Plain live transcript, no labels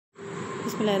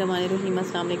बिस्मिल्लाहिर्रहमानिर्रहीम,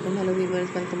 अस्सलाम वालेकुम, hello viewers,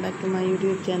 welcome back to my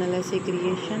YouTube channel ऐसे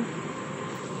creation.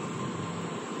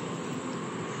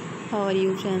 How are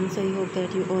you friends? I hope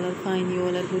that you all are fine, you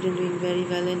all are good and doing very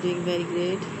well and doing very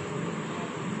great.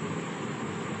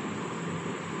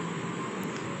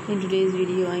 In today's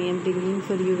video I am bringing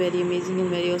for you very amazing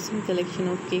and very awesome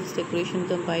collection of cakes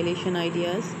decoration compilation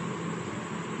ideas.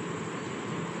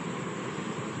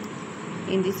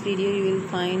 In this video you will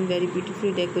find very beautifully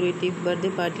decorative birthday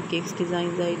party cakes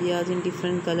designs ideas in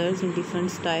different colors, in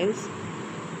different styles.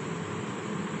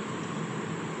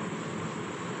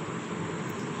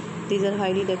 These are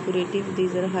highly decorative,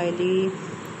 these are highly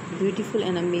beautiful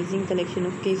and amazing collection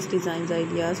of cakes designs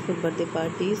ideas for birthday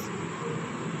parties.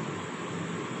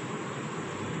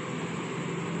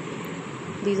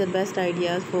 These are best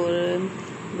ideas for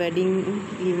wedding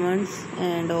events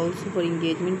and also for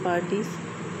engagement parties.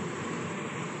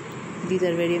 These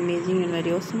are very amazing and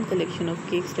very awesome collection of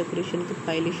cakes decoration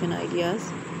compilation ideas.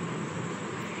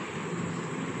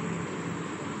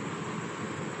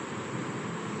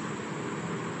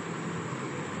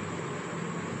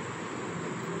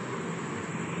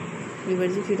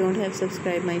 Viewers, if you don't have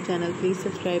subscribed my channel, please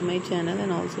subscribe my channel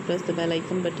and also press the bell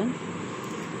icon button.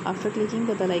 After clicking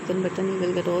the bell icon button, you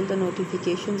will get all the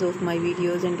notifications of my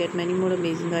videos and get many more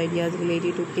amazing ideas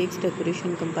related to cakes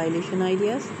decoration compilation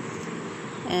ideas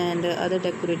and other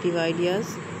decorative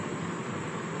ideas.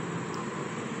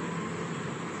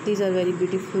 These are very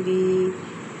beautifully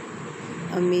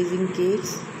amazing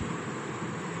cakes,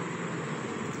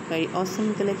 very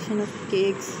awesome collection of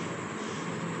cakes,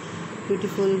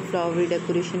 beautiful flowery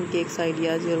decoration cakes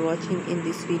ideas you are watching in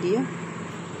this video.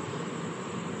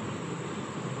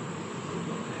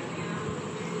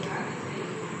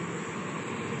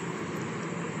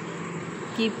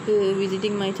 Keep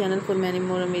visiting my channel for many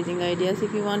more amazing ideas.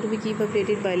 If you want to be keep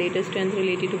updated by latest trends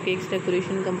related to cakes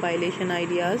decoration compilation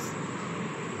ideas,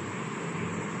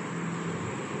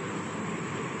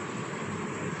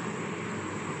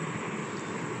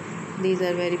 these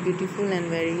are very beautiful and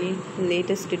very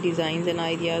latest designs and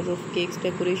ideas of cakes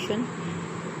decoration.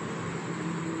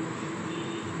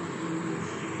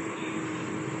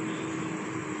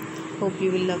 Hope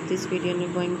you will love this video and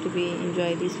you're going to be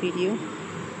enjoy this video.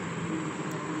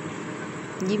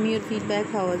 Give me your feedback.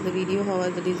 How was the video, how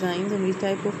are the designs, and which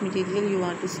type of material you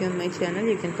want to see on my channel.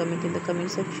 You can comment in the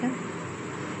comment section.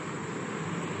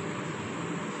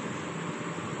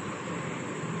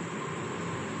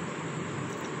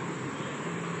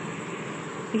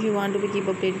 If you want to be keep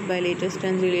updated by latest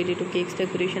trends related to cakes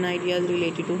decoration ideas,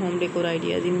 related to home decor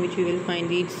ideas, in which you will find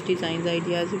these designs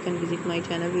ideas, you can visit my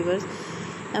channel. Viewers,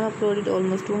 I have uploaded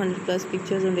almost 200 plus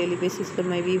pictures on daily basis for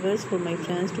my viewers, for my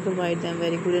friends, to provide them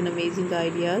very good and amazing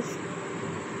ideas.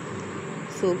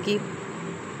 So keep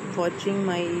watching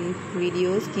my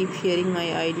videos, keep sharing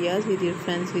my ideas with your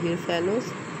friends, with your fellows.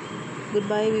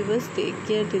 Goodbye viewers, take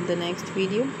care till the next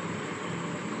video.